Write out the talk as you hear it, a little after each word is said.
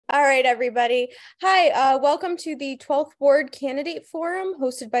All right, everybody. Hi, welcome to the 12th Ward Candidate Forum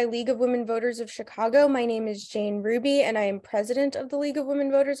hosted by League of Women Voters of Chicago. My name is Jane Ruby, and I am president of the League of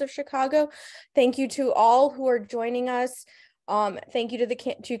Women Voters of Chicago. Thank you to all who are joining us. Thank you to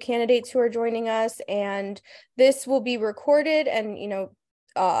the two candidates who are joining us. And this will be recorded, and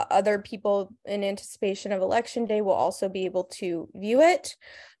other people in anticipation of Election Day will also be able to view it.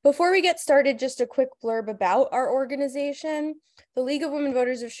 Before we get started, just a quick blurb about our organization. The League of Women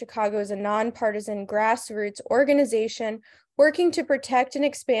Voters of Chicago is a nonpartisan grassroots organization working to protect and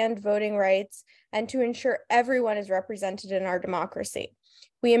expand voting rights and to ensure everyone is represented in our democracy.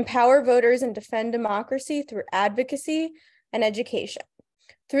 We empower voters and defend democracy through advocacy and education.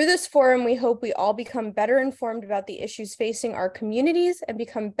 Through this forum, we hope we all become better informed about the issues facing our communities and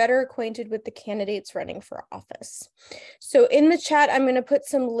become better acquainted with the candidates running for office. So in the chat, I'm going to put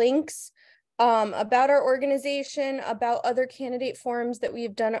some links about our organization, about other candidate forums that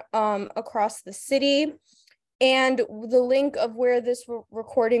we've done across the city, and the link of where this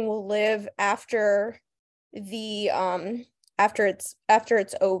recording will live after the after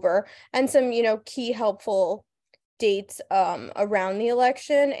it's over, and some key helpful dates around the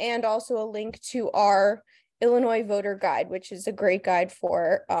election, and also a link to our Illinois voter guide, which is a great guide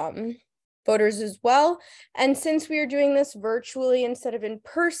for voters as well. And since we are doing this virtually instead of in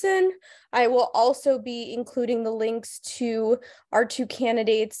person, I will also be including the links to our two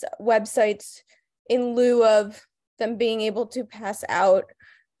candidates' websites in lieu of them being able to pass out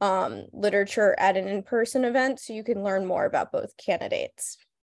literature at an in-person event, so you can learn more about both candidates.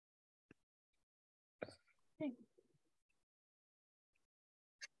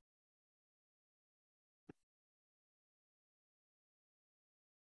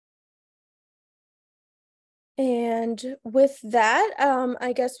 And with that,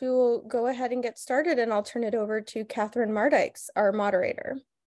 I guess we will go ahead and get started, and I'll turn it over to Catherine Mardykes, our moderator.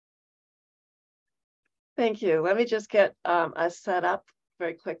 Thank you. Let me just get us set up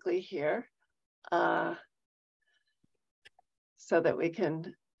very quickly here so that we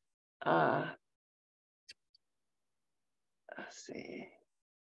can, let's see,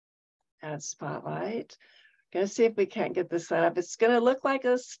 add spotlight. Gonna see if we can't get this set up. It's gonna look like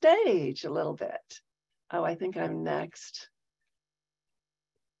a stage a little bit. Oh, I think I'm next.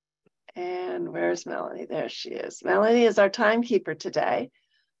 And where's Melanie? There she is. Melanie is our timekeeper today.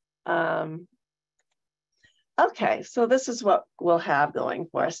 Okay, so this is what we'll have going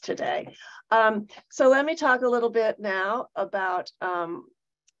for us today. So let me talk a little bit now about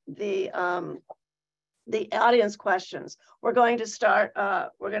the audience questions. We're going to start,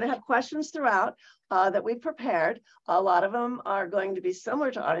 we're going to have questions throughout that we've prepared. A lot of them are going to be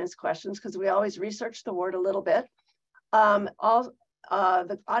similar to audience questions because we always research the word a little bit. The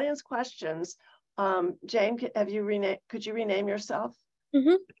audience questions, Jane, could you rename yourself?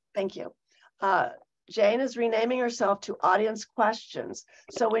 Mm-hmm. Thank you. Jane is renaming herself to audience questions.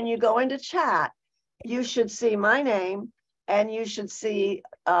 So when you go into chat, you should see my name and you should see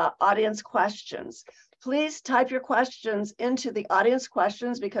audience questions. Please type your questions into the audience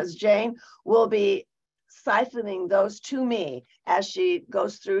questions because Jane will be siphoning those to me as she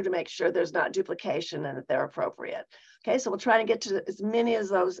goes through to make sure there's not duplication and that they're appropriate. Okay, so we'll try to get to as many of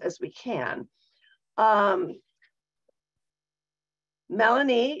those as we can.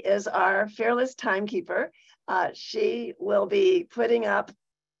 Melanie is our fearless timekeeper. She will be putting up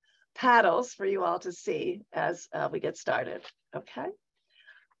paddles for you all to see as we get started, okay?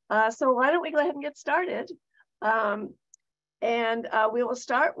 So why don't we go ahead and get started? We will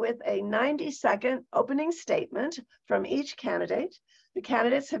start with a 90-second opening statement from each candidate. The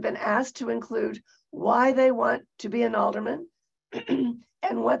candidates have been asked to include why they want to be an alderman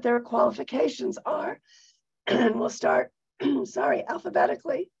and what their qualifications are. And we'll start, sorry,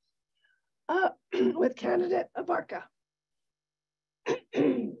 alphabetically with candidate Abarca.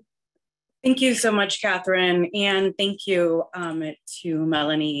 Thank you so much, Catherine. And thank you to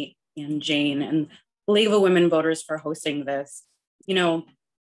Melanie and Jane and League of Women Voters for hosting this. I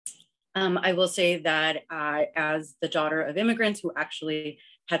will say that as the daughter of immigrants who actually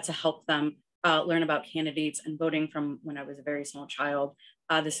had to help them learn about candidates and voting from when I was a very small child,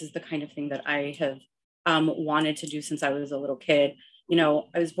 this is the kind of thing that I have wanted to do since I was a little kid.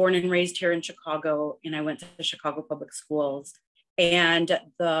 I was born and raised here in Chicago, and I went to the Chicago public schools. And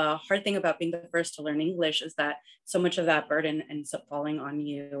the hard thing about being the first to learn English is that so much of that burden ends up falling on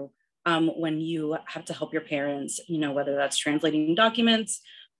you when you have to help your parents, whether that's translating documents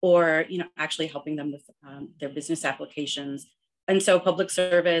or, actually helping them with their business applications. And so public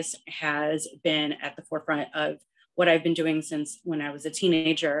service has been at the forefront of what I've been doing since when I was a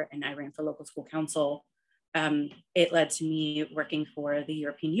teenager and I ran for local school council. It led to me working for the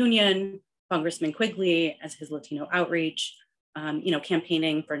European Union, Congressman Quigley as his Latino outreach,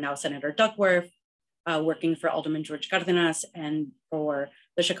 campaigning for now Senator Duckworth, working for Alderman George Cardenas and for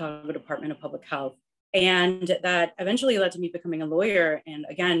the Chicago Department of Public Health. And that eventually led to me becoming a lawyer. And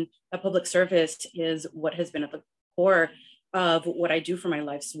again, that public service is what has been at the core of what I do for my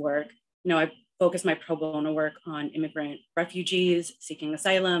life's work. I focus my pro bono work on immigrant refugees seeking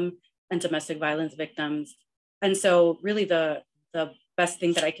asylum and domestic violence victims. And so really the best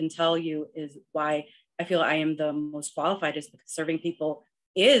thing that I can tell you is why I feel I am the most qualified is because serving people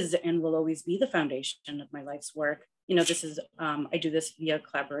is and will always be the foundation of my life's work. This is, I do this via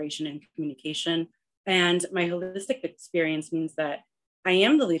collaboration and communication. And my holistic experience means that I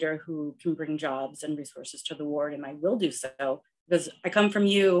am the leader who can bring jobs and resources to the ward, and I will do so because I come from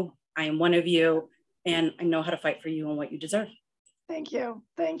you, I am one of you, and I know how to fight for you and what you deserve. Thank you.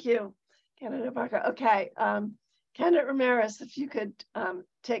 Thank you, Candidate Abarca. Okay, Candidate Ramirez, if you could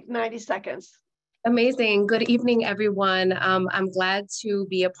take 90 seconds. Amazing. Good evening, everyone. I'm glad to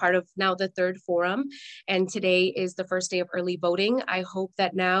be a part of now the third forum, and today is the first day of early voting. I hope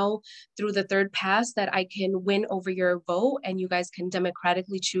that now through the third pass that I can win over your vote and you guys can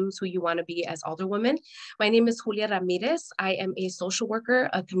democratically choose who you want to be as alderwoman. My name is Julia Ramirez. I am a social worker,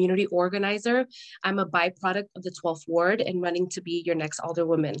 a community organizer. I'm a byproduct of the 12th ward and running to be your next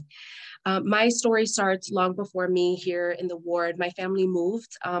alderwoman. My story starts long before me here in the ward. My family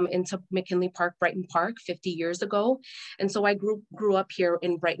moved into McKinley Park, Brighton Park 50 years ago. And so I grew up here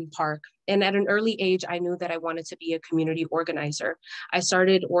in Brighton Park. And at an early age, I knew that I wanted to be a community organizer. I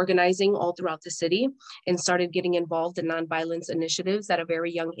started organizing all throughout the city and started getting involved in nonviolence initiatives at a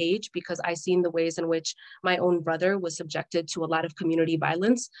very young age because I seen the ways in which my own brother was subjected to a lot of community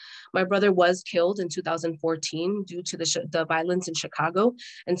violence. My brother was killed in 2014 due to the violence in Chicago.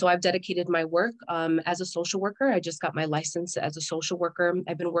 And so I've dedicated my work as a social worker. I just got my license as a social worker.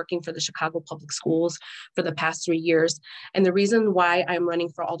 I've been working for the Chicago Public Schools for the past 3 years. And the reason why I'm running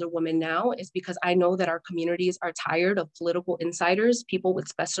for alderwoman now is because I know that our communities are tired of political insiders, people with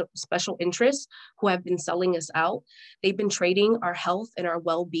special interests who have been selling us out. They've been trading our health and our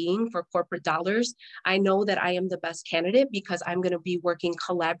well-being for corporate dollars. I know that I am the best candidate because I'm going to be working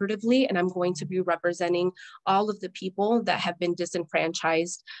collaboratively and I'm going to be representing all of the people that have been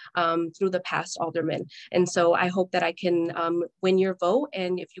disenfranchised through the past aldermen. And so I hope that I can win your vote.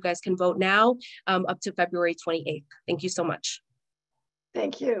 And if you guys can vote now, up to February 28th. Thank you so much.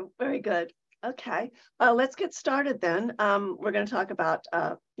 Thank you. Very good. Okay, let's get started then. We're going to talk about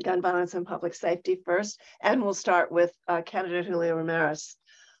gun violence and public safety first, and we'll start with candidate Julia Ramirez.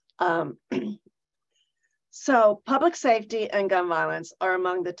 So public safety and gun violence are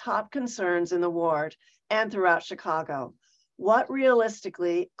among the top concerns in the ward and throughout Chicago. What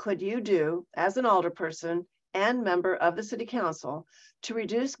realistically could you do as an alderperson and member of the city council to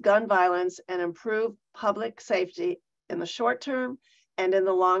reduce gun violence and improve public safety in the short term and in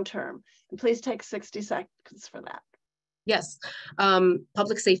the long term? And please take 60 seconds for that. Yes,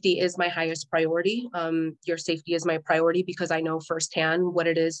 public safety is my highest priority. Your safety is my priority because I know firsthand what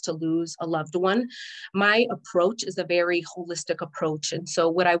it is to lose a loved one. My approach is a very holistic approach. And so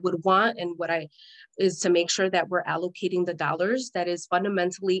what I would want and is to make sure that we're allocating the dollars that is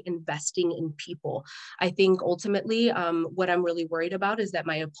fundamentally investing in people. I think ultimately what I'm really worried about is that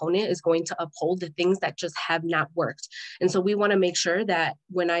my opponent is going to uphold the things that just have not worked. And so we want to make sure that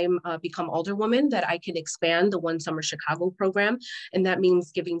when I become alderwoman, that I can expand the One Summer Chicago program. And that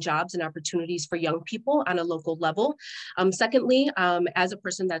means giving jobs and opportunities for young people on a local level. Secondly, as a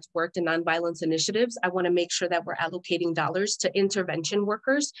person that's worked in nonviolence initiatives, I want to make sure that we're allocating dollars to intervention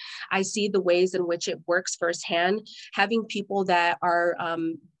workers. I see the ways in which it works firsthand, having people that are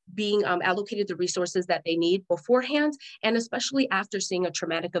being allocated the resources that they need beforehand, and especially after seeing a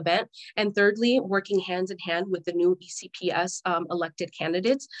traumatic event. And thirdly, working hands in hand with the new ECPS elected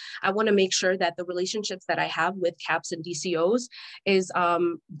candidates. I want to make sure that the relationships that I have with CAPS and DCOs is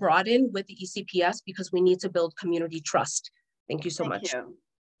broadened with the ECPS because we need to build community trust. Thank you so much.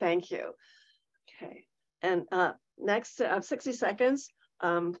 Thank you. Okay, and next 60 seconds,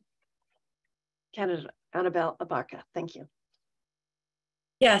 Candidate Anabel Abarca. Thank you.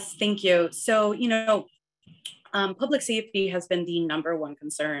 Yes, thank you. So, public safety has been the #1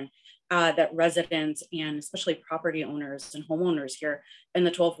 concern that residents and especially property owners and homeowners here in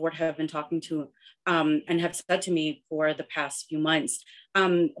the 12th ward have been talking to and have said to me for the past few months.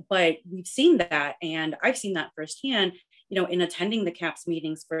 But we've seen that, and I've seen that firsthand, in attending the CAPS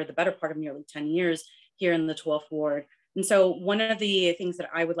meetings for the better part of nearly 10 years here in the 12th ward. And so one of the things that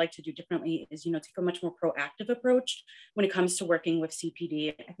I would like to do differently is, take a much more proactive approach when it comes to working with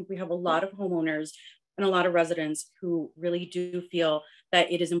CPD. I think we have a lot of homeowners and a lot of residents who really do feel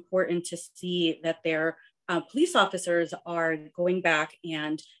that it is important to see that their police officers are going back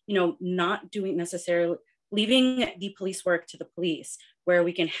and, not doing necessarily, leaving the police work to the police, where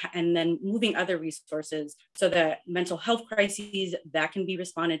we can, and then moving other resources so that mental health crises that can be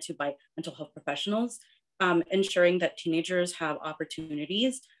responded to by mental health professionals, ensuring that teenagers have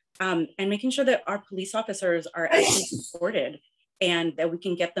opportunities, and making sure that our police officers are actually supported and that we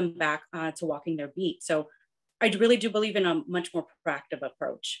can get them back to walking their beat. So I really do believe in a much more proactive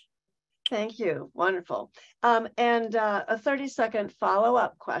approach. Thank you. Wonderful. And a 30-second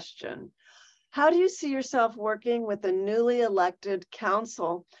follow-up question. How do you see yourself working with the newly elected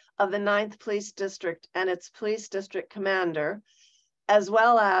council of the 9th Police District and its police district commander, as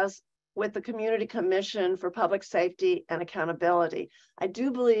well as with the Community Commission for Public Safety and Accountability? I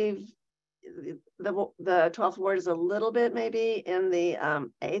do believe the 12th Ward is a little bit maybe in the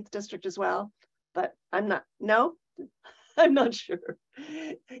 8th District as well, but I'm not, no? I'm not sure.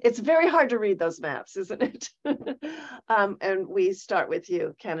 It's very hard to read those maps, isn't it? And we start with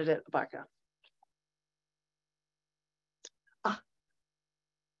you, candidate Abarca.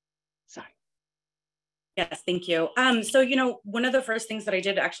 Sorry. Yes, thank you. So, one of the first things that I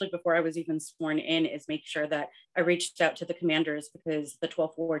did actually before I was even sworn in is make sure that I reached out to the commanders, because the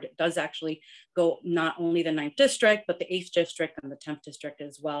 12th Ward does actually go not only the 9th District, but the 8th District and the 10th District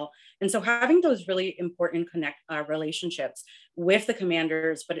as well. And so having those really important relationships with the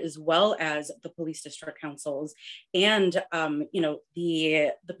commanders, but as well as the police district councils and,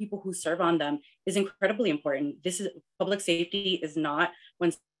 the people who serve on them is incredibly important. Public safety is not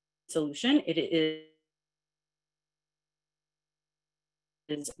one solution. It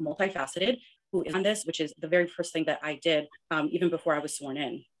is multifaceted, who is on this, which is the very first thing that I did even before I was sworn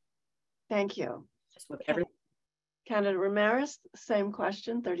in. Thank you. Just with every Candidate Ramirez, same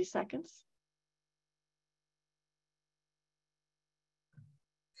question, 30 seconds.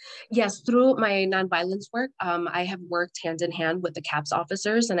 Yes, through my nonviolence work, I have worked hand in hand with the CAPS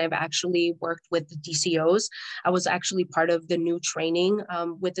officers, and I've actually worked with the DCOs. I was actually part of the new training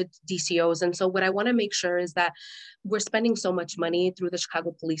with the DCOs. And so what I want to make sure is that we're spending so much money through the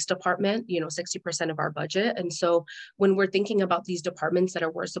Chicago Police Department, 60% of our budget. And so when we're thinking about these departments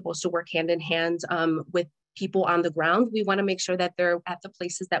that we're supposed to work hand in hand with people on the ground, we want to make sure that they're at the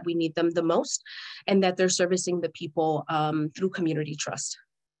places that we need them the most, and that they're servicing the people through community trust.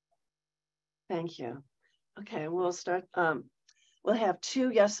 Thank you. Okay, we'll start. We'll have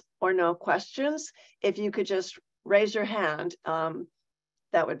 2 yes or no questions. If you could just raise your hand,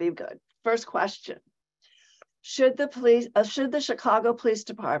 that would be good. First question: should the Chicago Police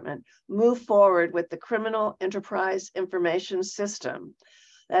Department move forward with the Criminal Enterprise Information System,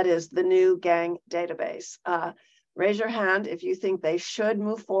 that is the new gang database? Raise your hand if you think they should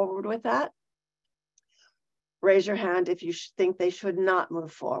move forward with that. Raise your hand if you think they should not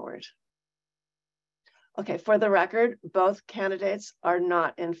move forward. Okay, for the record, both candidates are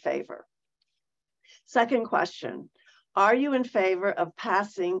not in favor. Second question: are you in favor of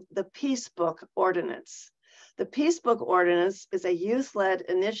passing the Peace Book Ordinance? The Peace Book Ordinance is a youth-led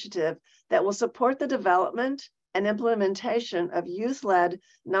initiative that will support the development and implementation of youth-led,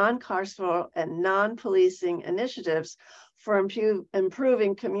 non-carceral, and non-policing initiatives for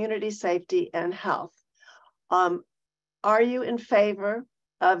improving community safety and health. Are you in favor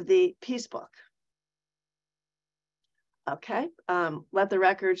of the Peace Book? Okay, let the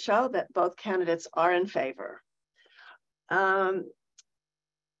record show that both candidates are in favor.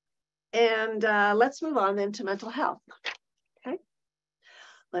 Let's move on then to mental health. Okay,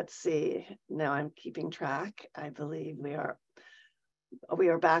 let's see. Now I'm keeping track. I believe we are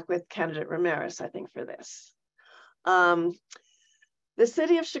back with candidate Ramirez, I think, for this. The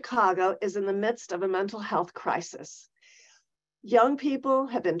city of Chicago is in the midst of a mental health crisis. Young people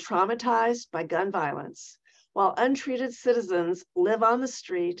have been traumatized by gun violence, while untreated citizens live on the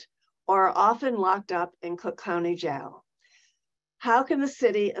street or are often locked up in Cook County Jail. How can the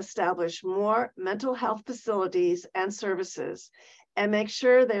city establish more mental health facilities and services and make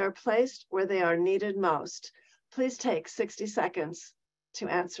sure they are placed where they are needed most? Please take 60 seconds to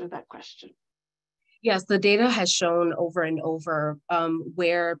answer that question. Yes, the data has shown over and over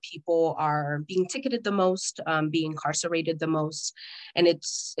where people are being ticketed the most, being incarcerated the most. And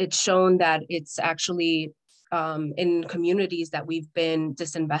it's shown that it's actually in communities that we've been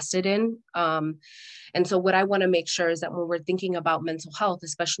disinvested in. And so what I want to make sure is that when we're thinking about mental health,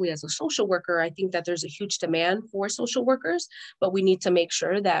 especially as a social worker, I think that there's a huge demand for social workers, but we need to make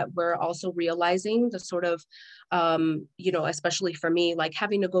sure that we're also realizing the sort of you know, especially for me, like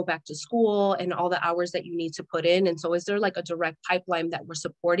having to go back to school and all the hours that you need to put in. And so is there like a direct pipeline that we're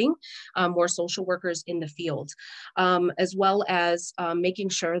supporting more social workers in the field, as well as making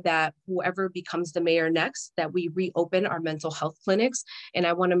sure that whoever becomes the mayor next, that we reopen our mental health clinics. And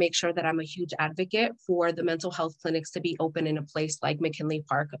I want to make sure that I'm a huge advocate for the mental health clinics to be open in a place like McKinley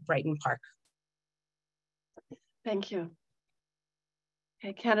Park, Brighton Park. Thank you.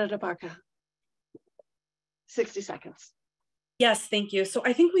 Okay, Candidate Abarca. 60 seconds. Yes, thank you. So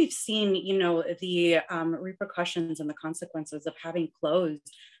I think we've seen, you know, the repercussions and the consequences of having closed,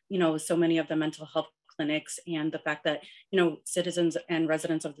 you know, so many of the mental health clinics, and the fact that, you know, citizens and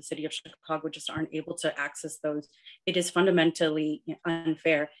residents of the city of Chicago just aren't able to access those. It is fundamentally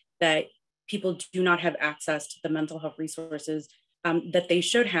unfair that people do not have access to the mental health resources that they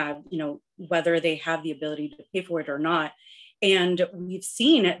should have, you know, whether they have the ability to pay for it or not. And we've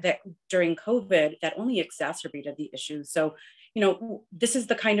seen that during COVID, that only exacerbated the issue. So, you know, this is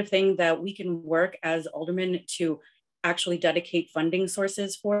the kind of thing that we can work as aldermen to actually dedicate funding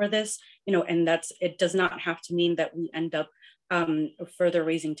sources for this, you know, and it does not have to mean that we end up further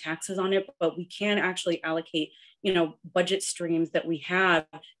raising taxes on it, but we can actually allocate, you know, budget streams that we have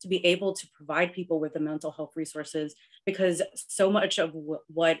to be able to provide people with the mental health resources, because so much of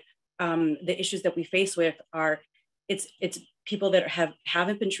what the issues that we face with are, it's people that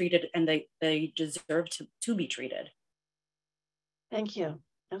haven't been treated, and they deserve to be treated. Thank you.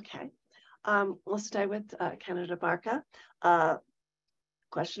 Okay. We'll stay with Candidate Abarca.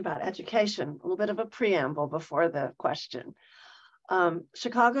 Question about education, a little bit of a preamble before the question.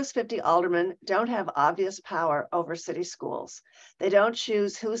 Chicago's 50 aldermen don't have obvious power over city schools. They don't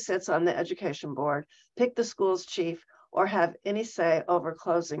choose who sits on the education board, pick the school's chief, or have any say over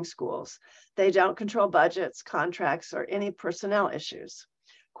closing schools. They don't control budgets, contracts, or any personnel issues.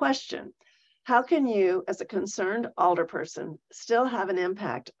 Question: how can you, as a concerned alderperson, still have an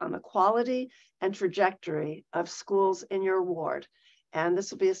impact on the quality and trajectory of schools in your ward? And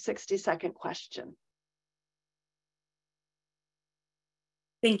this will be a 60-second question.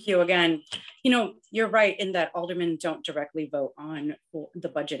 Thank you again. You know, you're right in that aldermen don't directly vote on the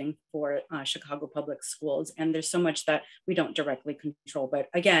budgeting for Chicago public schools. And there's so much that we don't directly control. But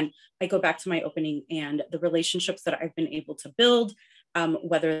again, I go back to my opening and the relationships that I've been able to build,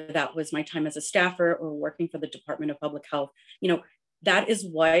 whether that was my time as a staffer or working for the Department of Public Health, you know, that is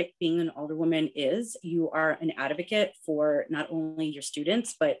what being an alderwoman is. You are an advocate for not only your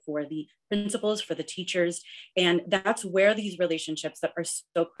students, but for the principals, for the teachers. And that's where these relationships that are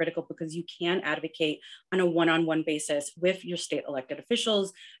so critical, because you can advocate on a one-on-one basis with your state elected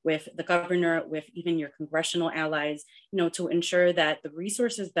officials, with the governor, with even your congressional allies, you know, to ensure that the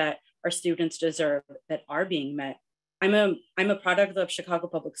resources that our students deserve that are being met. I'm a product of Chicago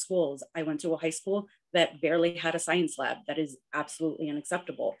Public Schools. I went to a high school that barely had a science lab. That is absolutely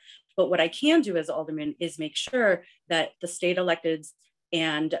unacceptable. But what I can do as alderman is make sure that the state electeds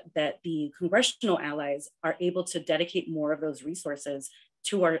and that the congressional allies are able to dedicate more of those resources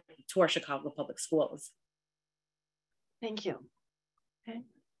to our Chicago Public Schools. Thank you. Okay.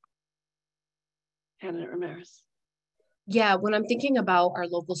 Candidate Ramirez. Yeah, when I'm thinking about our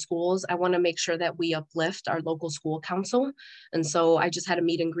local schools, I want to make sure that we uplift our local school council. And so I just had a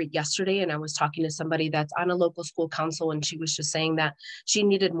meet and greet yesterday, and I was talking to somebody that's on a local school council, and she was just saying that she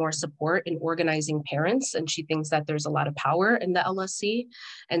needed more support in organizing parents, and she thinks that there's a lot of power in the LSC.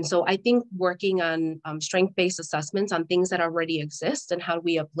 And so I think working on strength-based assessments on things that already exist and how do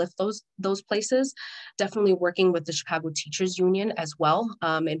we uplift those places, definitely working with the Chicago Teachers Union as well,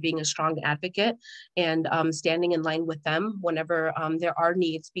 and being a strong advocate and standing in line with them whenever there are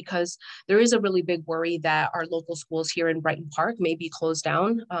needs, because there is a really big worry that our local schools here in Brighton Park may be closed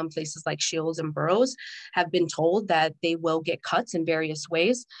down. Places like Shields and Burroughs have been told that they will get cuts in various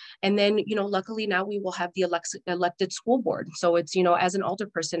ways. And then, you know, luckily now we will have the elected school board. So it's, you know, as an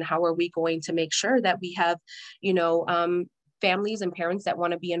alderperson, how are we going to make sure that we have, you know, families and parents that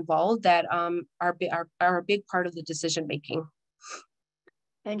want to be involved that are a big part of the decision making.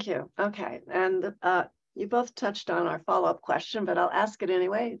 Thank you. Okay. And you both touched on our follow-up question, but I'll ask it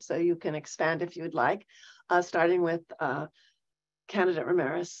anyway, so you can expand if you would like, starting with Candidate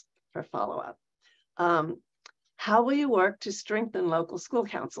Ramirez for follow-up. How will you work to strengthen local school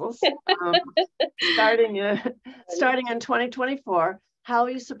councils? Starting in 2024, how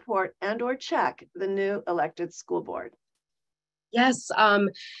will you support and or check the new elected school board? Yes,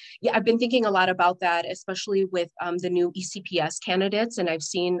 yeah, I've been thinking a lot about that, especially with the new ECPS candidates. And I've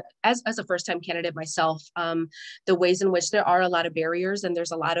seen, as a first-time candidate myself, the ways in which there are a lot of barriers, and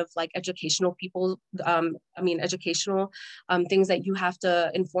there's a lot of like educational people, educational things that you have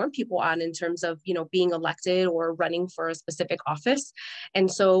to inform people on in terms of, you know, being elected or running for a specific office.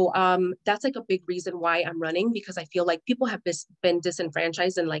 And so that's like a big reason why I'm running, because I feel like people have been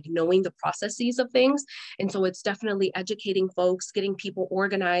disenfranchised in like knowing the processes of things. And so it's definitely educating folks, getting people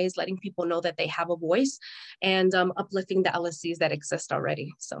organized, letting people know that they have a voice, and uplifting the LSCs that exist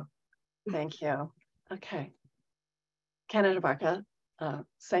already. So thank you. Okay. Candidate Abarca,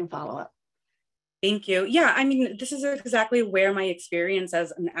 same follow-up. Thank you. Yeah, I mean, this is exactly where my experience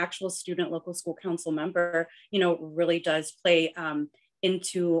as an actual student local school council member, you know, really does play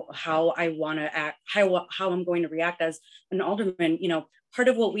into how I want to act, how I'm going to react as an alderman. You know, part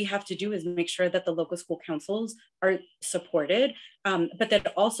of what we have to do is make sure that the local school councils are supported, but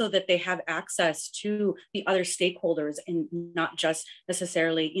that also that they have access to the other stakeholders, and not just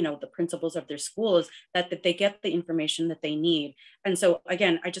necessarily, you know, the principals of their schools, that they get the information that they need. And so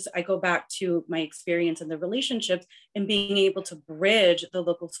again, I go back to my experience in the relationships and being able to bridge the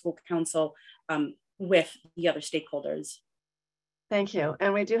local school council with the other stakeholders. Thank you.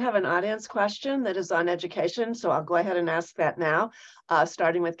 And we do have an audience question that is on education, so I'll go ahead and ask that now,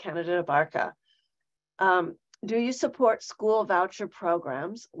 starting with candidate Abarca. Do you support school voucher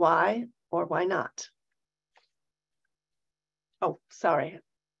programs? Why or why not? Oh, sorry.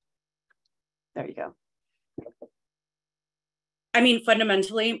 There you go. I mean,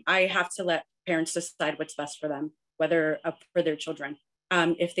 fundamentally, I have to let parents decide what's best for them, whether for their children.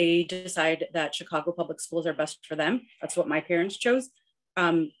 If they decide that Chicago public schools are best for them, that's what my parents chose.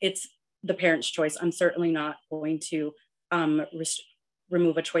 It's the parents' choice. I'm certainly not going to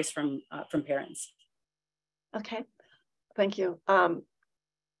remove a choice from parents. Okay, thank you. Candidate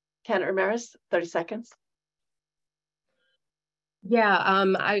Ramirez, 30 seconds. yeah,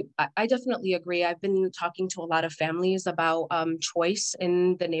 I definitely agree. I've been talking to a lot of families about choice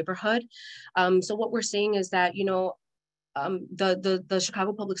in the neighborhood. So what we're seeing is that, you know, the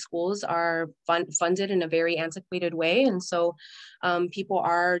Chicago public schools are funded in a very antiquated way. And so people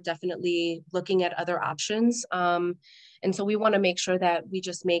are definitely looking at other options. And so we want to make sure that we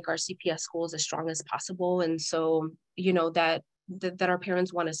just make our CPS schools as strong as possible. And so, you know, that our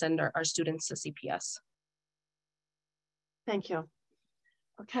parents want to send our students to CPS. Thank you.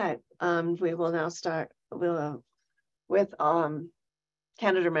 Okay, we will now start with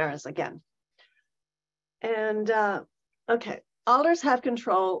Candidate Ramirez again. And okay, alders have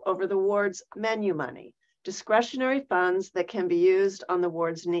control over the ward's menu money, discretionary funds that can be used on the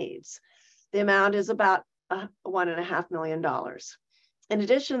ward's needs. The amount is about $1.5 million. In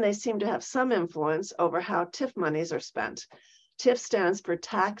addition, they seem to have some influence over how TIF monies are spent. TIF stands for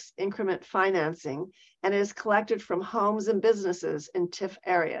Tax Increment Financing, and it is collected from homes and businesses in TIF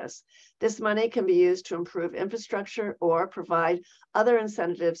areas. This money can be used to improve infrastructure or provide other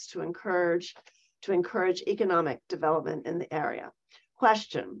incentives to encourage economic development in the area.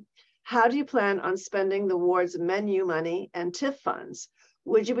 Question: how do you plan on spending the ward's menu money and TIF funds?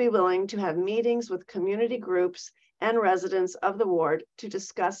 Would you be willing to have meetings with community groups and residents of the ward to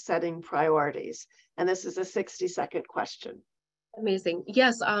discuss setting priorities? And this is a 60-second question. Amazing.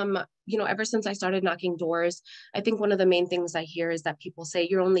 Yes. You know, ever since I started knocking doors, I think one of the main things I hear is that people say,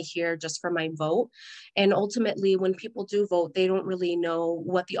 you're only here just for my vote. And ultimately, when people do vote, they don't really know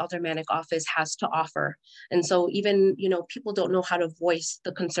what the Aldermanic office has to offer. And so even, you know, people don't know how to voice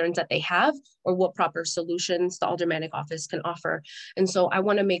the concerns that they have or what proper solutions the Aldermanic office can offer. And so I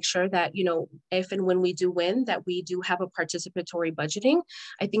want to make sure that, you know, if and when we do win, that we do have a participatory budgeting.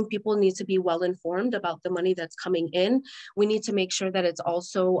 I think people need to be well informed about the money that's coming in. We need to make sure that it's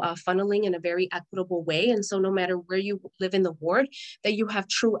also funneling in a very equitable way. And so no matter where you live in the ward, that you have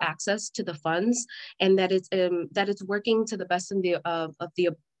true access to the funds, and that it's working to the best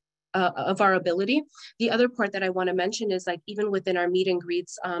of our ability. The other part that I want to mention is, like, even within our meet and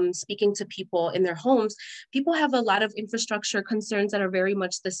greets, speaking to people in their homes, people have a lot of infrastructure concerns that are very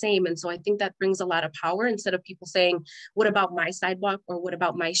much the same. And so I think that brings a lot of power, instead of people saying, what about my sidewalk or what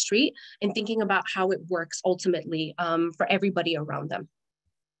about my street, and thinking about how it works ultimately for everybody around them.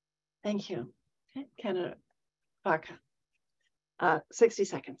 Thank you. Okay, Candidate Abarca, 60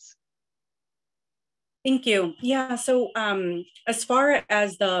 seconds. Thank you. Yeah. So as far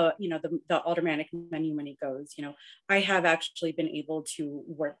as the Aldermanic menu money goes, you know, I have actually been able to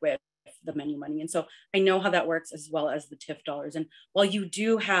work with the menu money. And so I know how that works, as well as the TIF dollars. And while you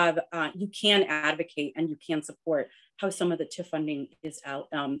do have, you can advocate and you can support how some of the TIF funding is out,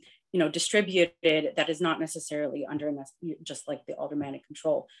 distributed, that is not necessarily under just like the aldermanic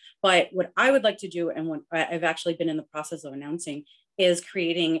control. But what I would like to do, and what I've actually been in the process of announcing, is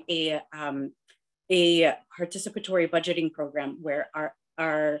creating a participatory budgeting program where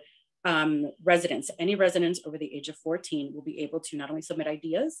our residents, any residents over the age of 14, will be able to not only submit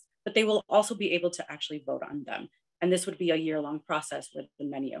ideas, but they will also be able to actually vote on them. And this would be a year-long process with the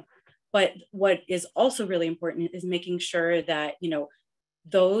menu. But what is also really important is making sure that,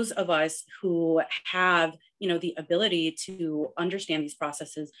 those of us who have, the ability to understand these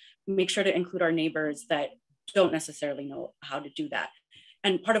processes, make sure to include our neighbors that don't necessarily know how to do that.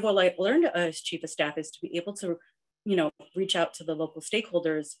 And part of what I learned as chief of staff is to be able to, reach out to the local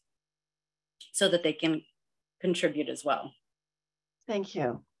stakeholders so that they can contribute as well. Thank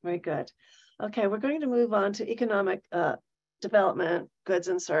you. Very good. Okay, we're going to move on to economic development, goods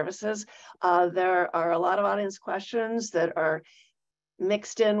and services. There are a lot of audience questions that are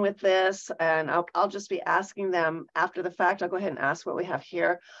mixed in with this, and I'll just be asking them after the fact. I'll go ahead and ask what we have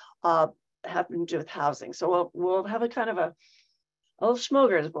here, having to do with housing. So we'll have a kind of a little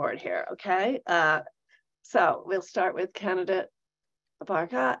smorgasbord here, okay? So we'll start with candidate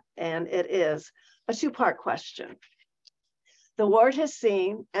Abarca, and it is a two-part question. The ward has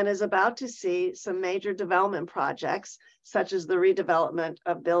seen and is about to see some major development projects, such as the redevelopment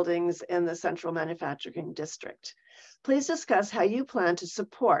of buildings in the Central Manufacturing District. Please discuss how you plan to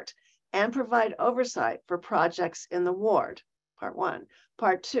support and provide oversight for projects in the ward, part one.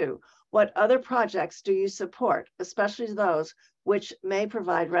 Part two, what other projects do you support, especially those which may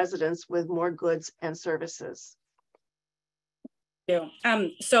provide residents with more goods and services?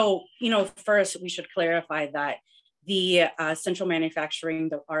 So, first we should clarify that the central manufacturing,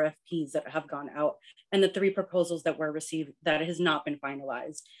 the RFPs that have gone out, and the 3 proposals that were received, that has not been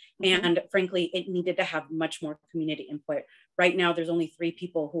finalized. Mm-hmm. And frankly, it needed to have much more community input. Right now, there's only 3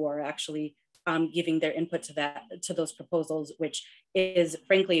 people who are actually giving their input to those proposals, which is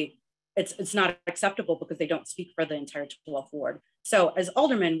frankly, it's not acceptable because they don't speak for the entire 12th ward. So as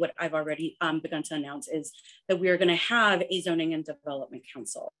alderman, what I've already begun to announce is that we are going to have a zoning and development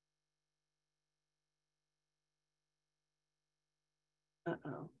council.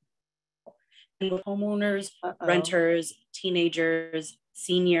 And with homeowners, renters, teenagers,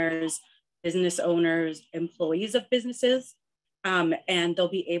 seniors, business owners, employees of businesses, and they'll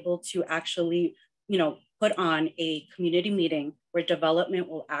be able to actually, put on a community meeting where development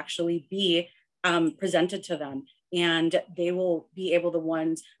will actually be presented to them, and they will be the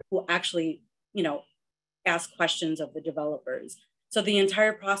ones who actually, ask questions of the developers. So the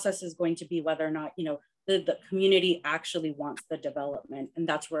entire process is going to be whether or not, the community actually wants the development, and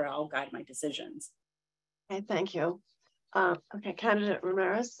that's where I'll guide my decisions. Okay, thank you. Okay, candidate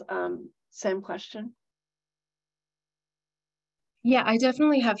Ramirez, same question. Yeah, I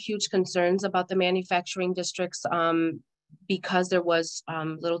definitely have huge concerns about the manufacturing districts because there was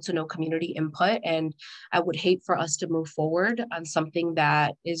little to no community input, and I would hate for us to move forward on something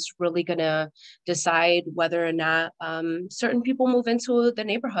that is really gonna decide whether or not certain people move into the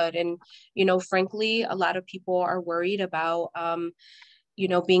neighborhood. And, frankly, a lot of people are worried about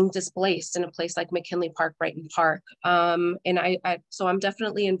being displaced in a place like McKinley Park, Brighton Park. And so I'm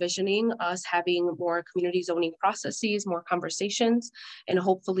definitely envisioning us having more community zoning processes, more conversations, and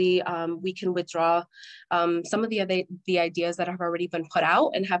hopefully we can withdraw some of the ideas that have already been put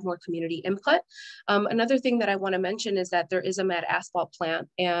out and have more community input. Another thing that I want to mention is that there is a mad asphalt plant,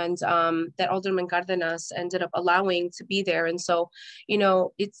 and that Alderman Cardenas ended up allowing to be there. And so,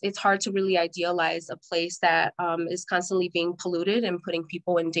 it's hard to really idealize a place that is constantly being polluted and putting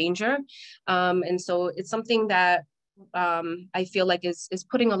people in danger. And so it's something that I feel like is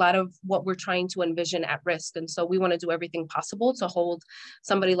putting a lot of what we're trying to envision at risk. And so we want to do everything possible to hold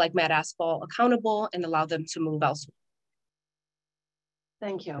somebody like Mad Asphalt accountable and allow them to move elsewhere.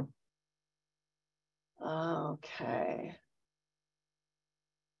 Thank you. Okay.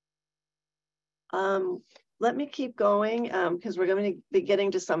 Let me keep going because we're going to be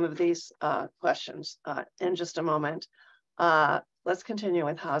getting to some of these questions in just a moment. Let's continue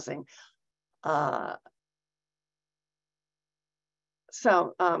with housing.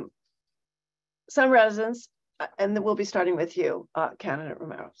 So some residents, and we'll be starting with you, candidate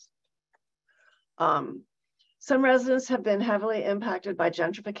Ramirez. Some residents have been heavily impacted by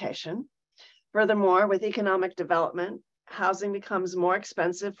gentrification. Furthermore, with economic development, housing becomes more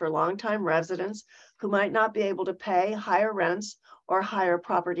expensive for longtime residents who might not be able to pay higher rents or higher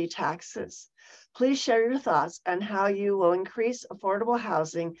property taxes. Please share your thoughts on how you will increase affordable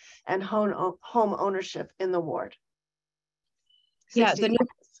housing and home ownership in the ward. Yeah,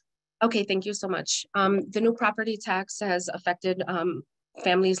 okay, thank you so much. The new property tax has affected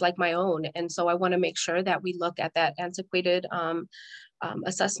families like my own. And so I want to make sure that we look at that antiquated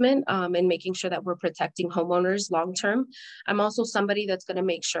assessment and making sure that we're protecting homeowners long-term. I'm also somebody that's going to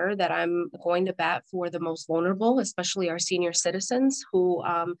make sure that I'm going to bat for the most vulnerable, especially our senior citizens who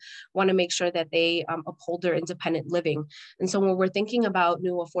want to make sure that they uphold their independent living. And so when we're thinking about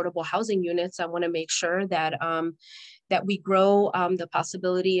new affordable housing units, I want to make sure that that we grow the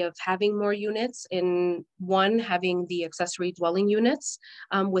possibility of having more units in one, having the accessory dwelling units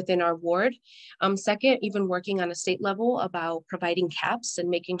within our ward. Second, even working on a state level about providing caps and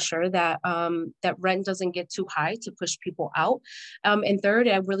making sure that that rent doesn't get too high to push people out. And third,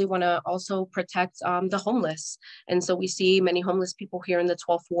 I really want to also protect the homeless. And so we see many homeless people here in the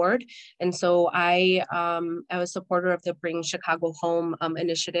 12th ward. And so I am a supporter of the Bring Chicago Home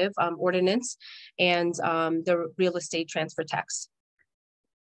initiative ordinance and the real estate transfer tax.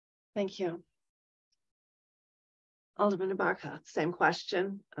 Thank you. Alderman Abarca, same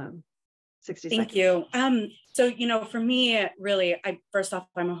question. 60 Thank seconds. you. So, you know, for me, really, first off,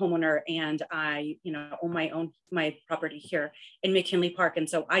 I'm a homeowner and I, you know, own my property here in McKinley Park. And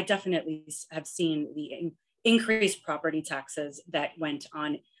so I definitely have seen the increased property taxes that went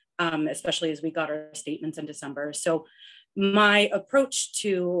on, especially as we got our statements in December. So my approach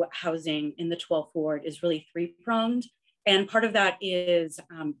to housing in the 12th ward is really three-pronged. And part of that is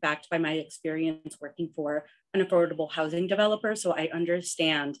backed by my experience working for an affordable housing developer. So I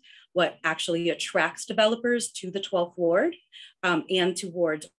understand what actually attracts developers to the 12th ward and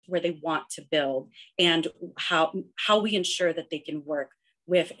towards where they want to build, and how we ensure that they can work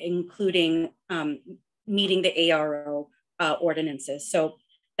with including meeting the ARO ordinances. So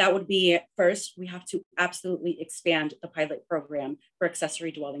that would be, first, we have to absolutely expand the pilot program for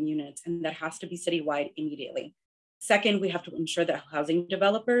accessory dwelling units, and that has to be citywide immediately. Second, we have to ensure that housing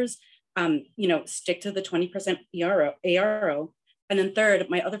developers, you know, stick to the 20% ARO. And then third,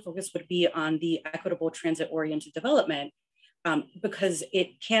 my other focus would be on the equitable transit-oriented development, because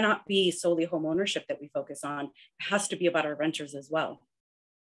it cannot be solely home ownership that we focus on. It has to be about our renters as well.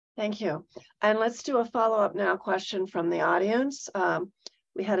 Thank you. And let's do a follow-up now question from the audience.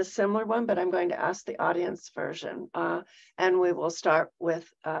 We had a similar one, but I'm going to ask the audience version. And we will start with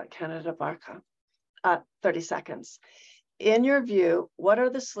Candidate Abarca. 30 seconds. In your view, what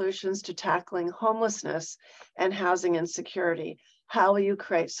are the solutions to tackling homelessness and housing insecurity? How will you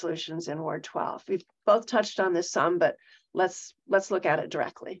create solutions in Ward 12? We've both touched on this some, but let's look at it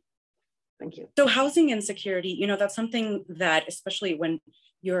directly. Thank you. So housing insecurity, you know, that's something that, especially when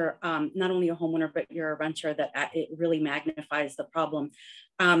you're not only a homeowner, but you're a renter, that it really magnifies the problem.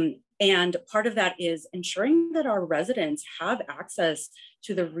 And part of that is ensuring that our residents have access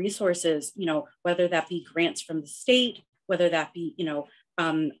to the resources, you know, whether that be grants from the state, whether that be, you know,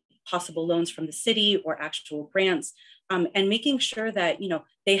 possible loans from the city or actual grants, and making sure that, you know,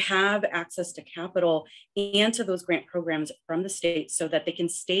 they have access to capital and to those grant programs from the state so that they can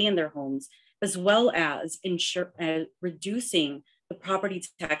stay in their homes, as well as reducing the property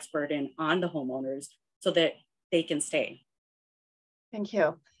tax burden on the homeowners so that they can stay. Thank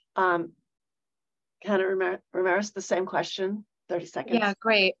you. Candidate Ramirez, the same question. 30 seconds. Yeah,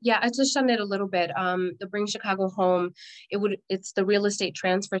 great. Yeah, I touched on it a little bit. The Bring Chicago Home, it's the real estate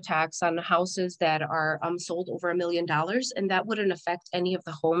transfer tax on houses that are sold over $1 million, and that wouldn't affect any of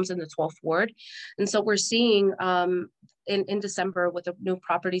the homes in the 12th ward. And so we're seeing in December with a new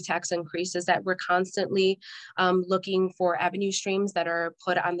property tax increase is that we're constantly looking for avenue streams that are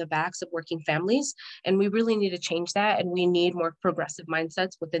put on the backs of working families. And we really need to change that. And we need more progressive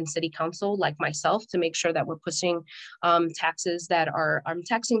mindsets within city council, like myself, to make sure that we're pushing taxes that are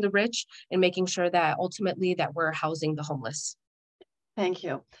taxing the rich and making sure that ultimately that we're housing the homeless. Thank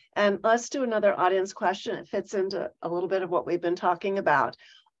you. And let's do another audience question. It fits into a little bit of what we've been talking about.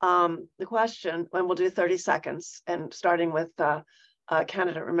 The question, and we'll do 30 seconds, and starting with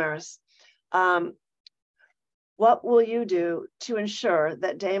Candidate Ramirez. What will you do to ensure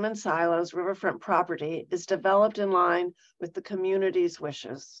that Damon Silo's riverfront property is developed in line with the community's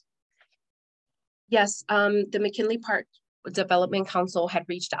wishes? Yes, the McKinley Park Development Council had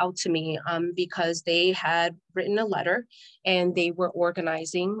reached out to me because they had written a letter and they were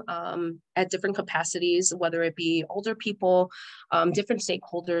organizing at different capacities, whether it be older people, different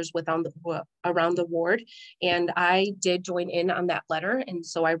stakeholders around the ward. And I did join in on that letter. And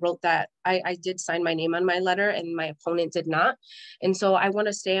so I wrote that, I did sign my name on my letter and my opponent did not. And so I want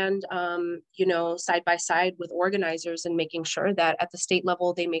to stand, you know, side by side with organizers and making sure that at the state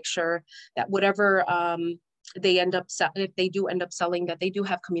level, they make sure that whatever if they do end up selling, that they do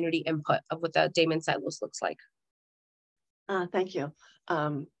have community input of what the Damon Silos looks like. Thank you.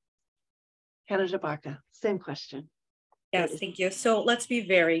 Candidate Abarca, same question. Yes, thank you. So let's be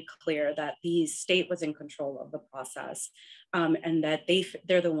very clear that the state was in control of the process, and that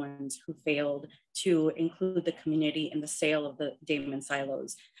they're the ones who failed to include the community in the sale of the Damon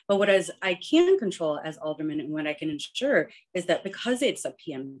silos. But what I can control as alderman, and what I can ensure is that because it's a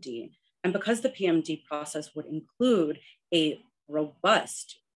PMD, and because the PMD process would include a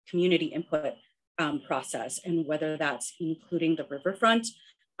robust community input process, and whether that's including the riverfront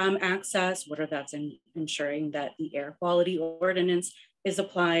access, whether that's ensuring that the air quality ordinance is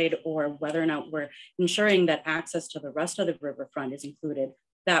applied, or whether or not we're ensuring that access to the rest of the riverfront is included,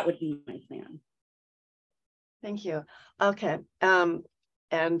 that would be my plan. Thank you. Okay,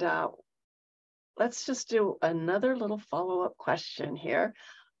 let's just do another little follow-up question here.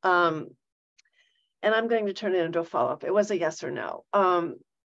 And I'm going to turn it into a follow-up. It was a yes or no.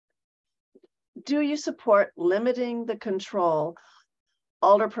 Do you support limiting the control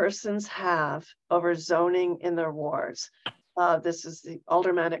alderpersons have over zoning in their wards? This is the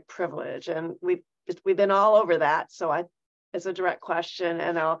aldermanic privilege, and we've been all over that. So it's a direct question,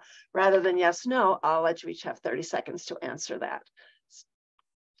 and rather than yes, no, I'll let you each have 30 seconds to answer that.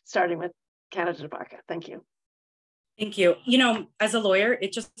 Starting with candidate Abarca. Thank you. Thank you. You know, as a lawyer,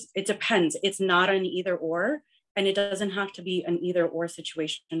 it depends. It's not an either or, and it doesn't have to be an either or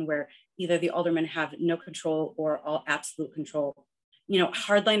situation where either the aldermen have no control or all absolute control. You know,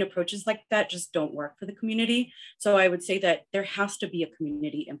 hardline approaches like that just don't work for the community. So I would say that there has to be a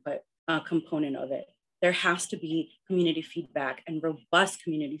community input component of it. There has to be community feedback and robust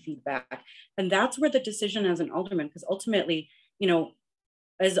community feedback. And that's where the decision as an alderman, because ultimately, you know,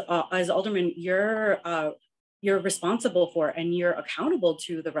 as alderman, you're responsible for and you're accountable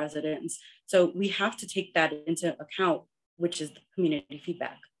to the residents. So we have to take that into account, which is the community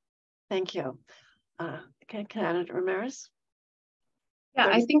feedback. Thank you. Okay, candidate Ramirez. Yeah,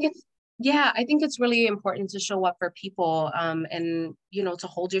 I think it's really important to show up for people and, you know, to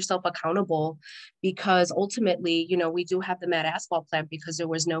hold yourself accountable, because ultimately, you know, we do have the Matt asphalt plant because there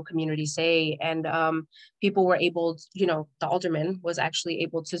was no community say, and people were able, you know, the alderman was actually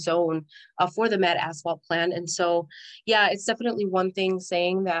able to zone for the Matt asphalt plant. And so, yeah, it's definitely one thing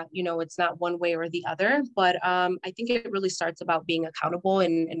saying that, you know, it's not one way or the other, but I think it really starts about being accountable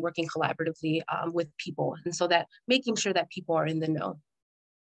and working collaboratively with people. And so that making sure that people are in the know.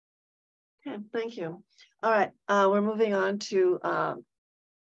 Okay, thank you. All right, we're moving on to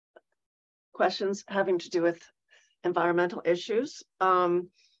questions having to do with environmental issues.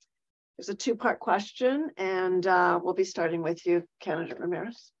 There's a two-part question, and we'll be starting with you, candidate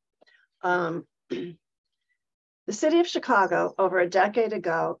Ramirez. The city of Chicago, over a decade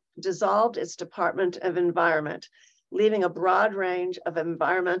ago, dissolved its Department of Environment, leaving a broad range of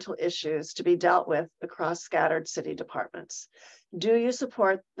environmental issues to be dealt with across scattered city departments. Do you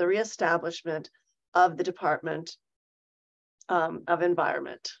support the reestablishment of the Department of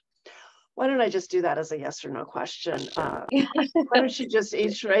Environment? Why don't I just do that as a yes or no question? Why don't you just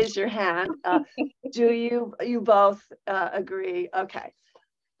each raise your hand? Do you both agree? Okay.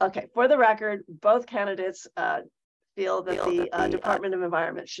 Okay, for the record, both candidates feel that the Department of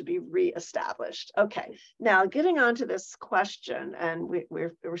Environment should be reestablished. Okay, now getting on to this question, and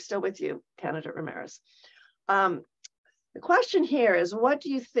we're still with you, candidate Ramirez. The question here is, what do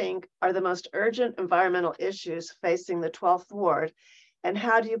you think are the most urgent environmental issues facing the 12th Ward, and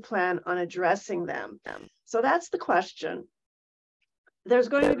how do you plan on addressing them? So that's the question. There's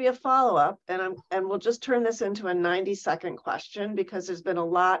going to be a follow-up, and we'll just turn this into a 90-second question because there's been a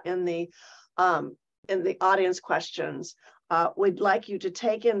lot in the audience questions. We'd like you to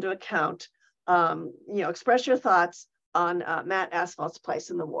take into account, you know, express your thoughts on Matt Asphalt's place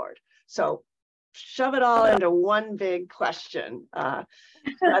in the ward. So shove it all into one big question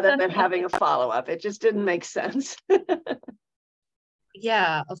rather than having a follow-up. It just didn't make sense.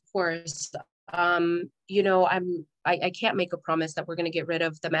 Yeah, of course. You know, I can't make a promise that we're going to get rid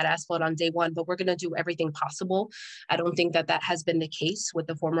of the Matt asphalt on day one, but we're going to do everything possible. I don't think that has been the case with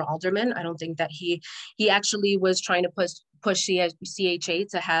the former alderman. I don't think that he actually was trying to push CHA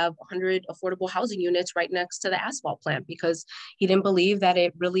to have 100 affordable housing units right next to the asphalt plant because he didn't believe that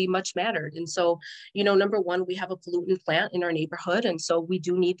it really much mattered. And so, you know, number one, we have a pollutant plant in our neighborhood. And so we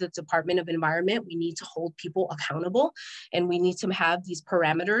do need the Department of Environment. We need to hold people accountable, and we need to have these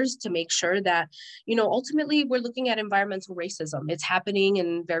parameters to make sure that, you know, ultimately we're looking at environmental racism. It's happening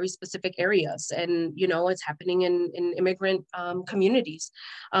in very specific areas, and, you know, it's happening in immigrant communities.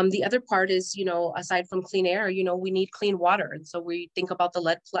 The other part is, you know, aside from clean air, you know, we need clean water. And so we think about the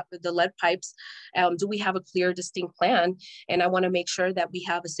lead pipes. Do we have a clear, distinct plan? And I want to make sure that we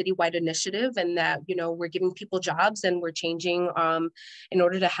have a citywide initiative, and that, you know, we're giving people jobs, and we're changing in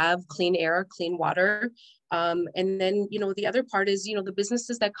order to have clean air, clean water, And then, the other part is, the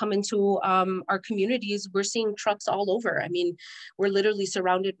businesses that come into our communities, we're seeing trucks all over. I mean, we're literally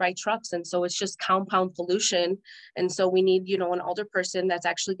surrounded by trucks. And so it's just compound pollution. And so we need, an older person that's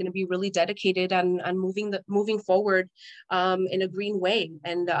actually going to be really dedicated on moving forward in a green way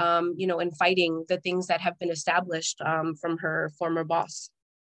and, and fighting the things that have been established from her former boss.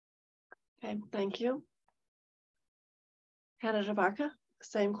 Okay, thank you. Candidate Abarca,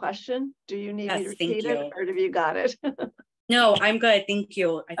 same question. Do you need me to repeat it, or have you got it? No, I'm good. Thank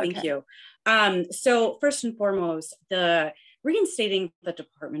you. Thank you. So first and foremost, the reinstating the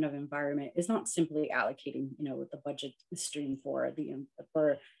Department of Environment is not simply allocating, the budget stream for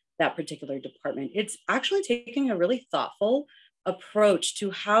that particular department. It's actually taking a really thoughtful approach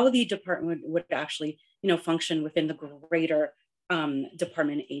to how the department would actually, function within the greater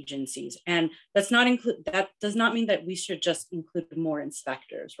department agencies. And that does not mean that we should just include more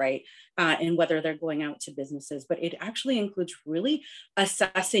inspectors, right? And whether they're going out to businesses, but it actually includes really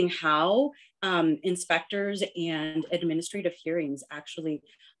assessing how inspectors and administrative hearings actually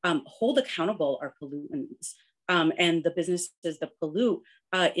hold accountable our pollutants and the businesses that pollute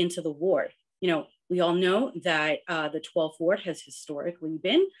into the ward. We all know that the 12th ward has historically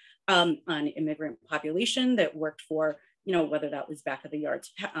been an immigrant population that worked for, whether that was back of the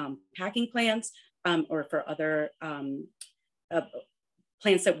yards packing plants or for other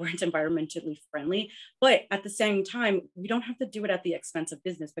plants that weren't environmentally friendly. But at the same time, we don't have to do it at the expense of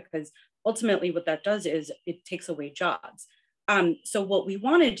business, because ultimately what that does is it takes away jobs. So what we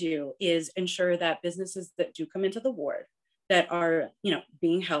want to do is ensure that businesses that do come into the ward that are,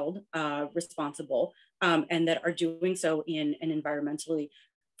 being held responsible and that are doing so in an environmentally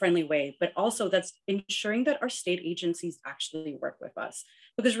friendly way, but also that's ensuring that our state agencies actually work with us.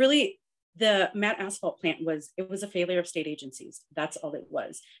 Because really, the matte asphalt plant was a failure of state agencies. That's all it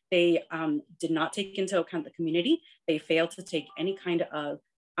was. They did not take into account the community. They failed to take any kind of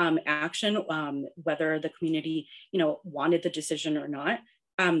action, whether the community, wanted the decision or not.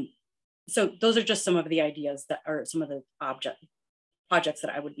 So those are just some of the ideas that are some of the projects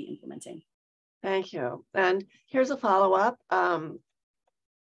that I would be implementing. Thank you. And here's a follow-up.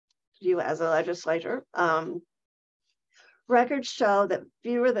 You as a legislator, records show that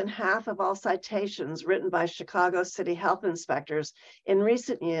fewer than half of all citations written by Chicago City health inspectors in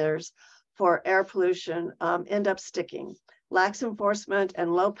recent years for air pollution end up sticking. Lax enforcement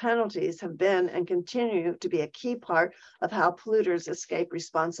and low penalties have been and continue to be a key part of how polluters escape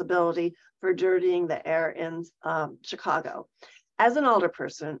responsibility for dirtying the air in Chicago. As an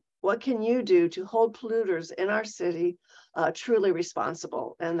alderperson, what can you do to hold polluters in our city truly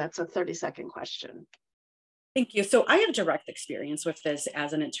responsible? And that's a 30-second question. Thank you. So I have direct experience with this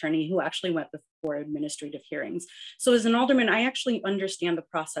as an attorney who actually went before administrative hearings. So as an alderman, I actually understand the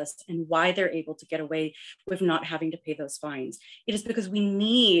process and why they're able to get away with not having to pay those fines. It is because we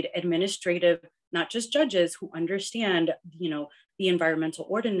need administrative, not just judges who understand, the environmental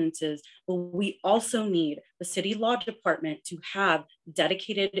ordinances, but we also need the city law department to have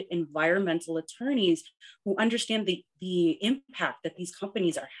dedicated environmental attorneys who understand the impact that these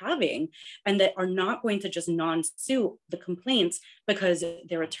companies are having and that are not going to just non-sue the complaints because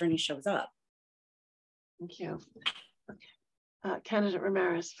their attorney shows up. Thank you. Okay. Candidate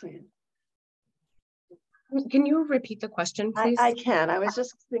Ramirez, please. Can you repeat the question, please? I can. I was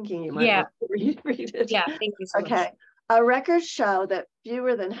just thinking you might read it. Yeah, thank you so much. Okay. Records show that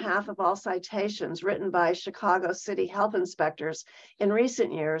fewer than half of all citations written by Chicago City health inspectors in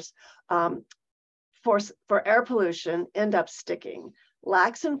recent years for air pollution end up sticking.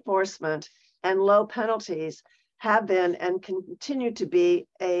 Lax enforcement and low penalties have been and continue to be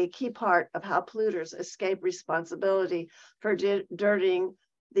a key part of how polluters escape responsibility for dirtying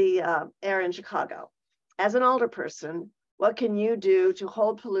the air in Chicago. As an alderperson, what can you do to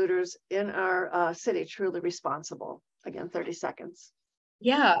hold polluters in our city truly responsible? Again, 30 seconds.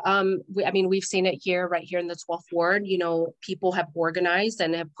 Yeah, we've seen it right here in the 12th ward. People have organized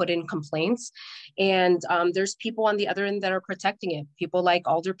and have put in complaints, and there's people on the other end that are protecting it. People like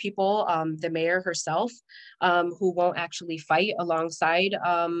alder people, the mayor herself, who won't actually fight alongside,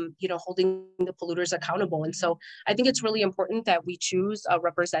 holding the polluters accountable. And so I think it's really important that we choose a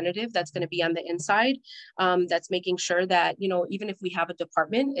representative that's going to be on the inside, that's making sure that, even if we have a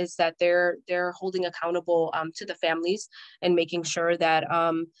department, is that they're holding accountable to the families and making sure that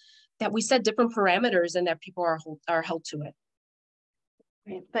that we set different parameters and that people are held to it.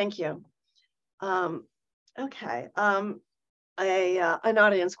 Great, thank you. Okay, an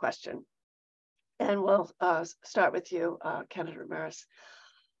audience question, and we'll start with you, Candidate Ramirez.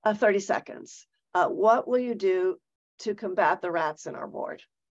 30 seconds. What will you do to combat the rats in our ward?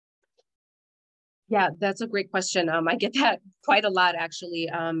 Yeah, that's a great question. I get that quite a lot actually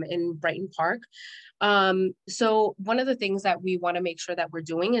in Brighton Park. So one of the things that we want to make sure that we're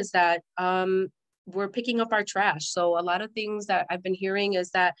doing is that we're picking up our trash. So a lot of things that I've been hearing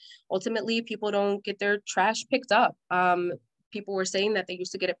is that ultimately people don't get their trash picked up. People were saying that they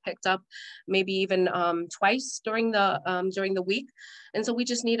used to get it picked up maybe even twice during the week. And so we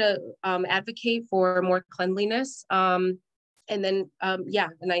just need to advocate for more cleanliness. And then, yeah,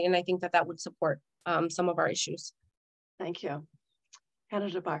 and I think that would support some of our issues. Thank you.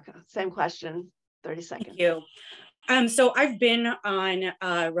 Candidate Abarca, same question, 30 seconds. Thank you. So I've been on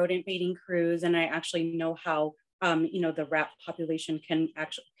rodent baiting crews, and I actually know how the rat population can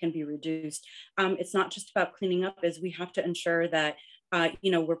be reduced. It's not just about cleaning up; is we have to ensure that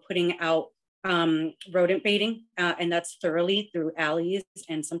we're putting out rodent baiting, and that's thoroughly through alleys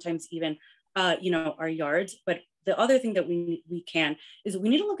and sometimes even our yards. But the other thing that we can is we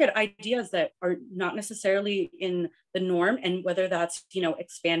need to look at ideas that are not necessarily in the norm, and whether that's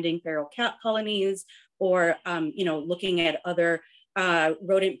expanding feral cat colonies or looking at other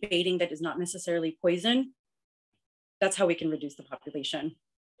rodent baiting that is not necessarily poison. That's how we can reduce the population.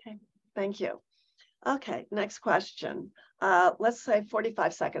 Okay, thank you. Okay, next question. Let's say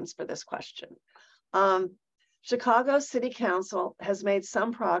 45 seconds for this question. Chicago City Council has made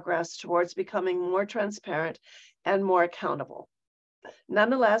some progress towards becoming more transparent and more accountable.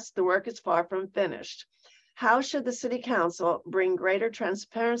 Nonetheless, the work is far from finished. How should the City Council bring greater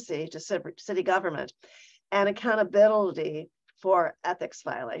transparency to city government and accountability for ethics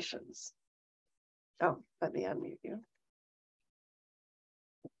violations? Oh, let me unmute you.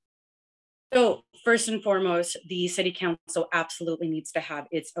 So first and foremost, the City Council absolutely needs to have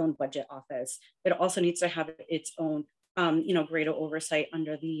its own budget office. It also needs to have its own, greater oversight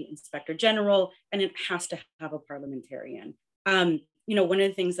under the Inspector General, and it has to have a parliamentarian. One of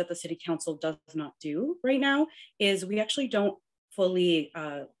the things that the City Council does not do right now is we actually don't fully,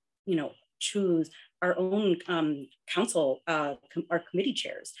 choose our own council, our committee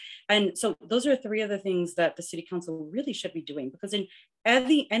chairs. And so those are three of the things that the City Council really should be doing, because in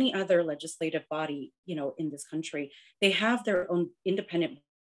any other legislative body, in this country, they have their own independent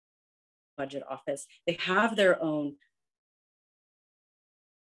budget office. They have their own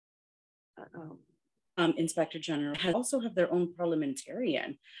Inspector General, also have their own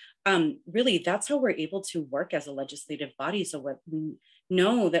parliamentarian. Really, that's how we're able to work as a legislative body. So what we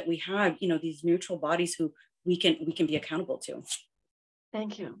know that we have, these neutral bodies who we can be accountable to.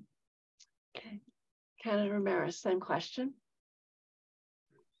 Thank you. Okay, Candidate Ramirez, same question.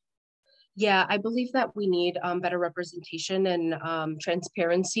 Yeah, I believe that we need better representation and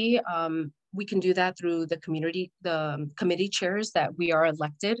transparency. We can do that through the committee chairs that we are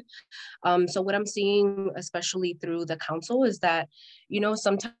elected. So what I'm seeing, especially through the council, is that,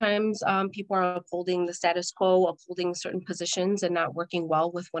 sometimes people are upholding the status quo, upholding certain positions and not working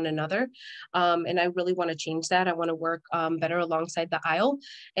well with one another. And I really want to change that. I want to work better alongside the aisle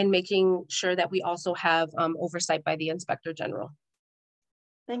and making sure that we also have oversight by the Inspector General.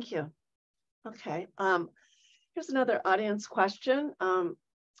 Thank you. Okay, here's another audience question.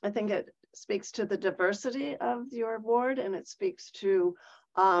 I think it speaks to the diversity of your ward, and it speaks to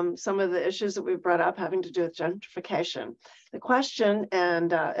some of the issues that we've brought up having to do with gentrification. The question,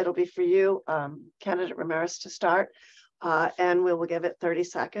 and it'll be for you, Candidate Ramirez, to start, and we will give it 30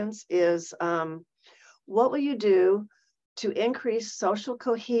 seconds, is what will you do to increase social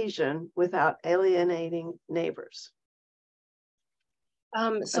cohesion without alienating neighbors?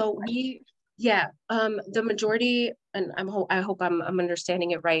 The majority, and I hope I'm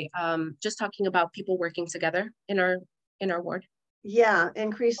understanding it right. Just talking about people working together in our ward. Yeah,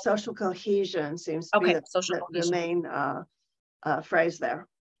 increased social cohesion seems to be the main phrase there.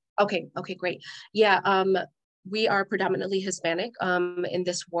 Okay, great. Yeah, we are predominantly Hispanic in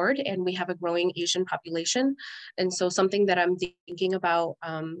this ward, and we have a growing Asian population. And so something that I'm thinking about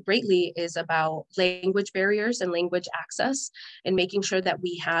greatly is about language barriers and language access, and making sure that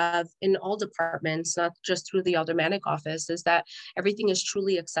we have in all departments, not just through the Aldermanic office, is that everything is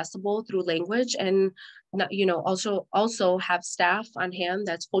truly accessible through language, and not, also have staff on hand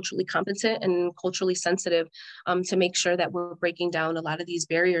that's culturally competent and culturally sensitive to make sure that we're breaking down a lot of these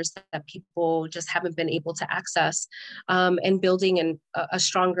barriers that people just haven't been able to access, and building a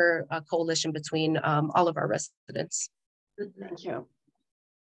stronger coalition between all of our residents. Thank you.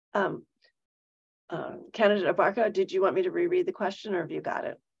 Candidate Abarca, did you want me to reread the question, or have you got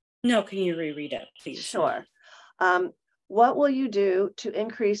it? No, can you reread it, please? Sure. What will you do to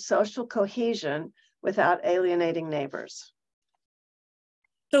increase social cohesion without alienating neighbors?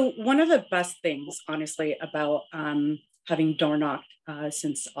 So one of the best things, honestly, about having door knocked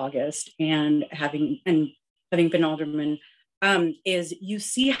since August and having been alderman, is you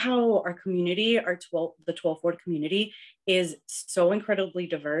see how our community, the 12th ward community, is so incredibly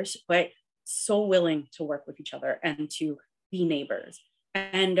diverse, but so willing to work with each other and to be neighbors.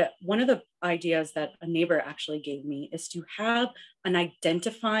 And one of the ideas that a neighbor actually gave me is to have an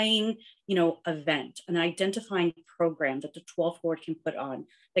identifying, event, an identifying program that the 12th ward can put on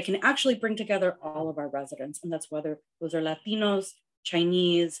that can actually bring together all of our residents. And that's whether those are Latinos,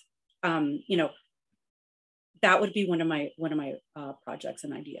 Chinese, that would be one of my projects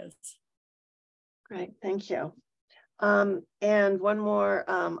and ideas. Great, thank you. And one more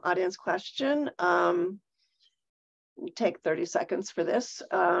audience question. Take 30 seconds for this.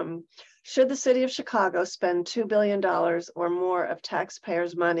 Should the city of Chicago spend $2 billion or more of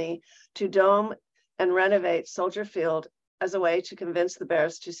taxpayers' money to dome and renovate Soldier Field as a way to convince the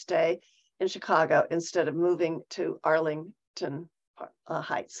Bears to stay in Chicago instead of moving to Arlington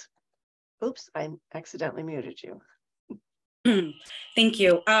Heights? Oops, I accidentally muted you. Thank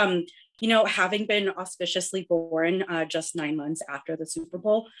you. Having been auspiciously born just 9 months after the Super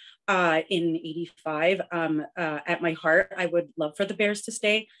Bowl in '85, at my heart, I would love for the Bears to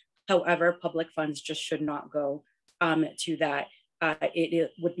stay. However, public funds just should not go to that.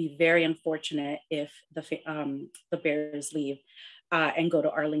 It would be very unfortunate if the Bears leave and go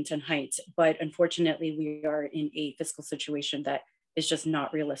to Arlington Heights. But unfortunately, we are in a fiscal situation that is just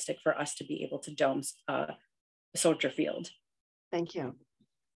not realistic for us to be able to dome Soldier Field. Thank you.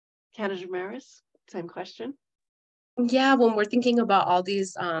 Candidate Ramirez, same question. Yeah, when we're thinking about all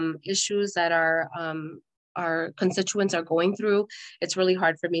these issues that our constituents are going through, it's really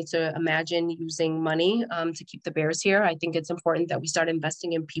hard for me to imagine using money to keep the Bears here. I think it's important that we start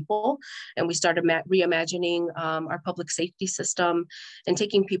investing in people and we start reimagining our public safety system and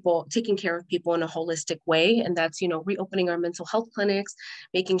taking care of people in a holistic way. And that's, reopening our mental health clinics,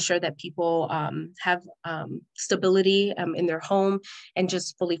 making sure that people have stability in their home, and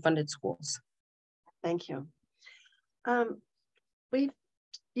just fully funded schools. Thank you.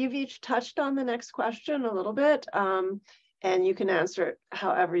 You've each touched on the next question a little bit, and you can answer it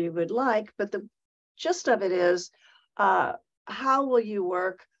however you would like, but the gist of it is, how will you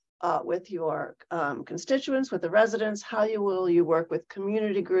work with your constituents, with the residents? How will you work with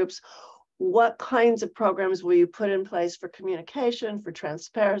community groups? What kinds of programs will you put in place for communication, for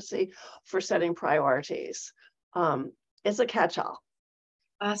transparency, for setting priorities? It's a catch-all.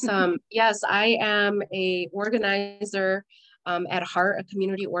 Awesome. Yes, I am a organizer at heart, a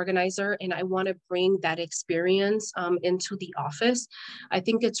community organizer, and I want to bring that experience into the office. I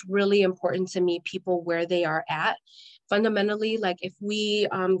think it's really important to meet people where they are at. Fundamentally, like if we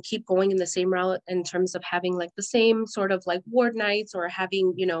keep going in the same route in terms of having like the same sort of like ward nights or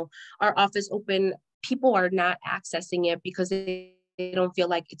having, our office open, people are not accessing it because they don't feel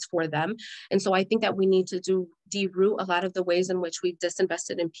like it's for them. And so I think that we need to deroot a lot of the ways in which we've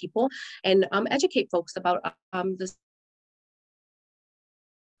disinvested in people and educate folks about this.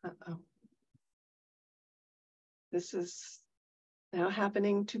 This is now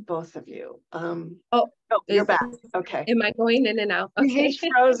happening to both of you. You're back. Okay. Am I going in and out? Okay. You've each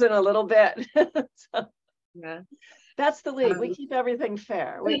frozen a little bit. So, yeah. That's the league. We keep everything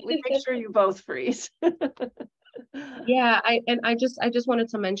fair. We make sure you both freeze. Yeah, I just wanted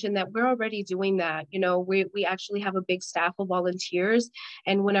to mention that we're already doing that. We actually have a big staff of volunteers,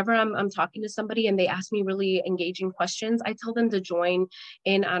 and whenever I'm talking to somebody and they ask me really engaging questions, I tell them to join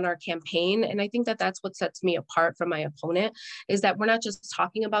in on our campaign. And I think that that's what sets me apart from my opponent, is that we're not just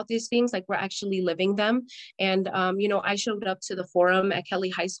talking about these things, like we're actually living them. And I showed up to the forum at Kelly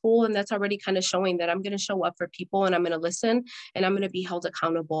High School, and that's already kind of showing that I'm going to show up for people and I'm going to listen and I'm going to be held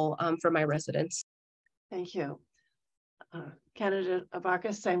accountable for my residents. Thank you. Candidate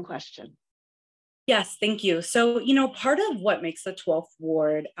Abarca, same question. Yes, thank you. So, part of what makes the 12th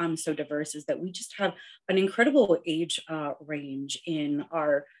ward so diverse is that we just have an incredible age range in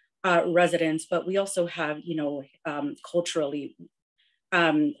our residents, but we also have, culturally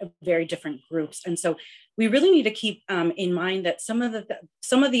very different groups. And so we really need to keep in mind that some of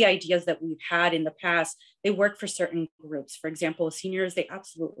the ideas that we've had in the past, they work for certain groups. For example, seniors, they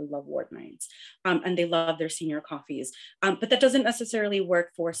absolutely love ward nights and they love their senior coffees. But that doesn't necessarily work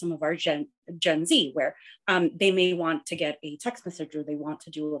for some of our Gen Z, where they may want to get a text message or they want to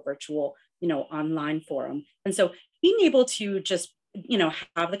do a virtual, online forum. And so being able to just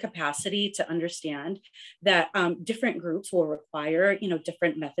have the capacity to understand that different groups will require,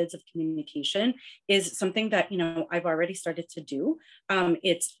 different methods of communication is something that, I've already started to do.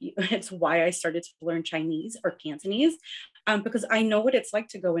 It's why I started to learn Chinese or Cantonese, because I know what it's like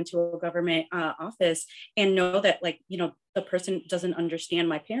to go into a government office and know that, like, you know, the person doesn't understand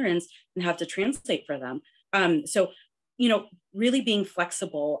my parents and have to translate for them. So, you know, really being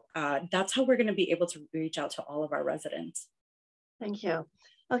flexible, that's how we're going to be able to reach out to all of our residents. Thank you.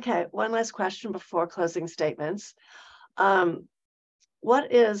 Okay, one last question before closing statements.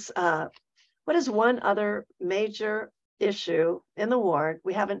 What is one other major issue in the ward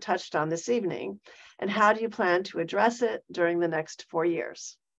we haven't touched on this evening, and how do you plan to address it during the next 4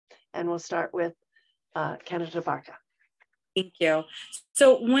 years? And we'll start with candidate Abarca. Thank you.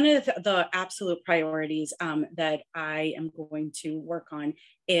 So one of the absolute priorities that I am going to work on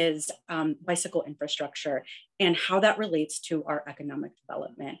is bicycle infrastructure and how that relates to our economic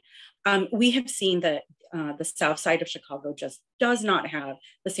development. We have seen that the south side of Chicago just does not have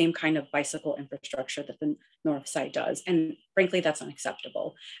the same kind of bicycle infrastructure that the north side does. And frankly, that's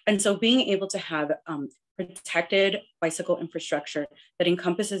unacceptable. And so being able to have protected bicycle infrastructure that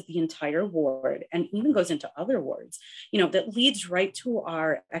encompasses the entire ward and even goes into other wards, you know, that leads right to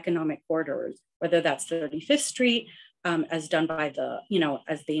our economic corridors, whether that's 35th Street, as done by the, you know,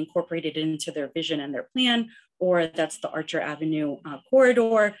 as they incorporated into their vision and their plan, or that's the Archer Avenue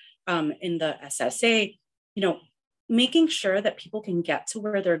corridor in the SSA. You know, making sure that people can get to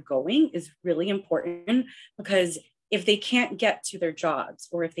where they're going is really important, because if they can't get to their jobs,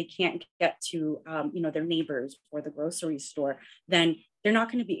 or if they can't get to, you know, their neighbors or the grocery store, then they're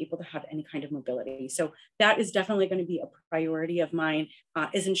not going to be able to have any kind of mobility. So that is definitely going to be a priority of mine,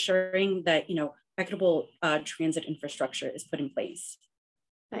 is ensuring that, you know, equitable transit infrastructure is put in place.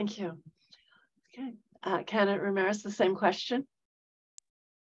 Thank you. Okay, candidate Ramirez, the same question.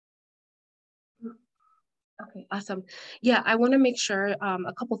 Okay, awesome. Yeah, I want to make sure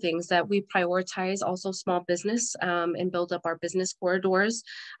a couple things, that we prioritize also small business and build up our business corridors.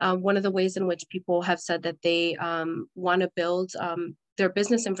 One of the ways in which people have said that they want to build their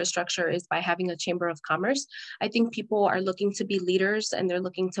business infrastructure is by having a chamber of commerce. I think people are looking to be leaders, and they're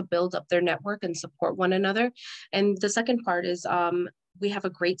looking to build up their network and support one another. And the second part is we have a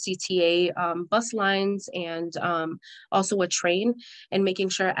great CTA bus lines, and also a train, and making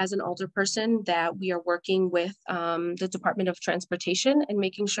sure as an alder person that we are working with the Department of Transportation and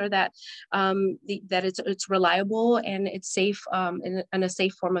making sure that that it's reliable and it's safe, and a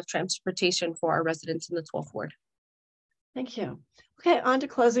safe form of transportation for our residents in the 12th Ward. Thank you. Okay, on to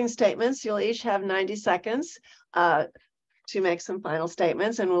closing statements. You'll each have 90 seconds to make some final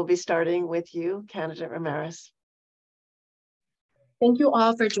statements, and we'll be starting with you, candidate Ramirez. Thank you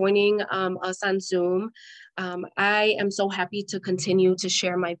all for joining us on Zoom. I am so happy to continue to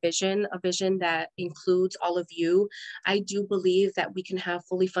share my vision, a vision that includes all of you. I do believe that we can have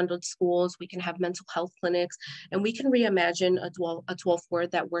fully funded schools, we can have mental health clinics, and we can reimagine a 12th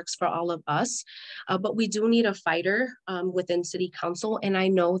ward that works for all of us. But we do need a fighter within City Council, and I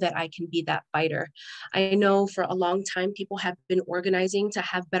know that I can be that fighter. I know for a long time, people have been organizing to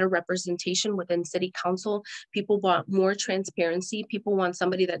have better representation within City Council. People want more transparency. People want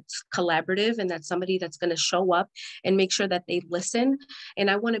somebody that's collaborative, and that's somebody that's going to show up and make sure that they listen.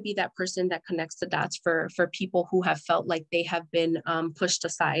 And I want to be that person that connects the dots for people who have felt like they have been pushed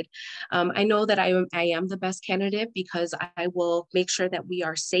aside. I know that I am the best candidate, because I will make sure that we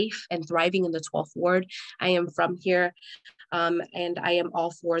are safe and thriving in the 12th Ward. I am from here. And I am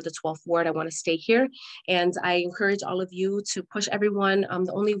all for the 12th Ward. I want to stay here. And I encourage all of you to push everyone.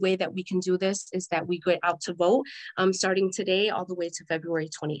 The only way that we can do this is that we get out to vote starting today all the way to February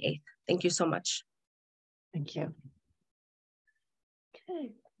 28th. Thank you so much. Thank you.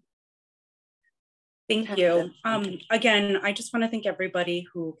 Okay. Thank you. Again, I just want to thank everybody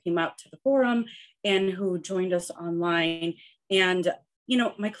who came out to the forum and who joined us online. And, you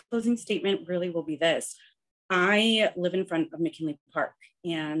know, my closing statement really will be this. I live in front of McKinley Park,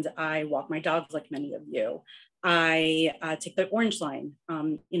 and I walk my dogs like many of you. I take the Orange Line,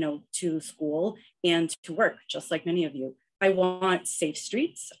 you know, to school and to work, just like many of you. I want safe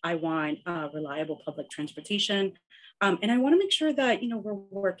streets. I want reliable public transportation. And I want to make sure that, you know, we're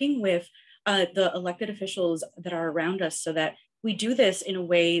working with the elected officials that are around us so that we do this in a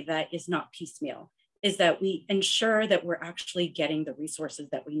way that is not piecemeal, is that we ensure that we're actually getting the resources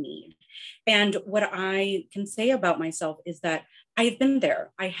that we need. And what I can say about myself is that I've been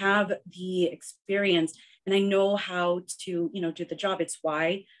there. I have the experience, and I know how to, you know, do the job. It's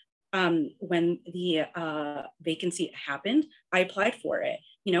why when the vacancy happened, I applied for it.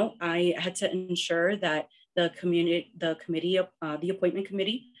 You know, I had to ensure that the appointment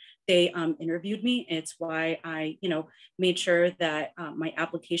committee, they interviewed me. It's why I, you know, made sure that my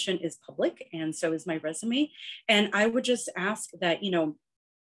application is public, and so is my resume. And I would just ask that, you know,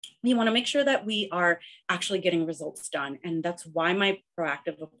 we want to make sure that we are actually getting results done. And that's why my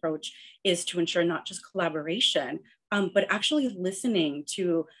proactive approach is to ensure not just collaboration, but actually listening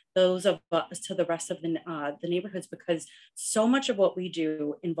to those of us, to the rest of the neighborhoods, because so much of what we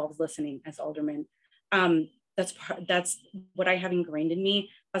do involves listening as aldermen. That's what I have ingrained in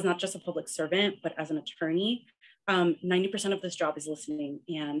me as not just a public servant, but as an attorney. 90% of this job is listening.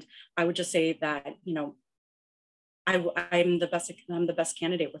 And I would just say that, you know, I'm the best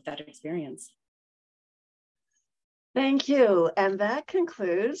candidate with that experience. Thank you. And that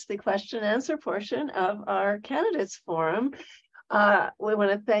concludes the question and answer portion of our candidates forum. We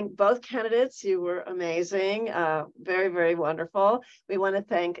want to thank both candidates. You were amazing, very, very wonderful. We want to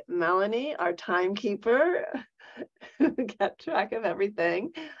thank Melanie, our timekeeper, who kept track of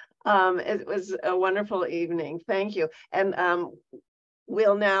everything. It was a wonderful evening. Thank you. And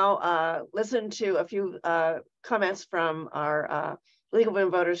we'll now listen to a few comments from our League of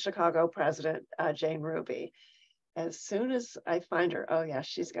Women Voters Chicago president, Jane Ruby. As soon as I find her, oh yeah,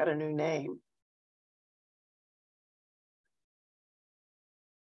 she's got a new name.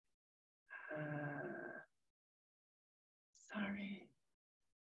 Sorry.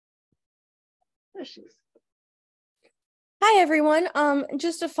 There she is. Hi, everyone.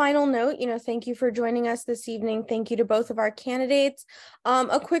 Just a final note, thank you for joining us this evening. Thank you to both of our candidates.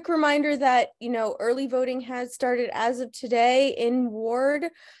 A quick reminder that, early voting has started as of today in Ward.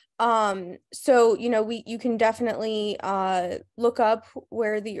 So, you can definitely look up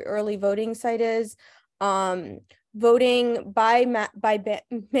where the early voting site is. Voting by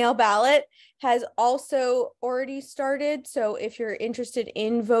mail ballot has also already started. So if you're interested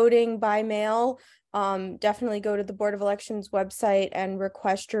in voting by mail, definitely go to the Board of Elections website and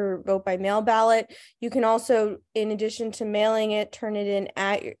request your vote by mail ballot. You can also, in addition to mailing it, turn it in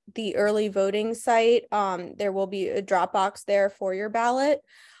at the early voting site. There will be a drop box there for your ballot.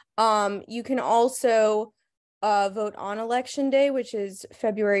 You can also vote on election day, which is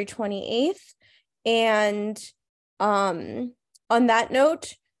February 28th. And on that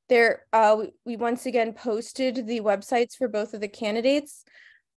note, we once again posted the websites for both of the candidates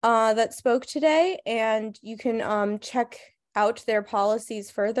that spoke today, and you can check out their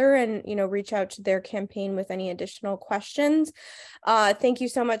policies further and reach out to their campaign with any additional questions. Thank you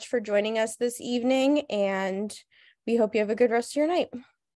so much for joining us this evening, and we hope you have a good rest of your night.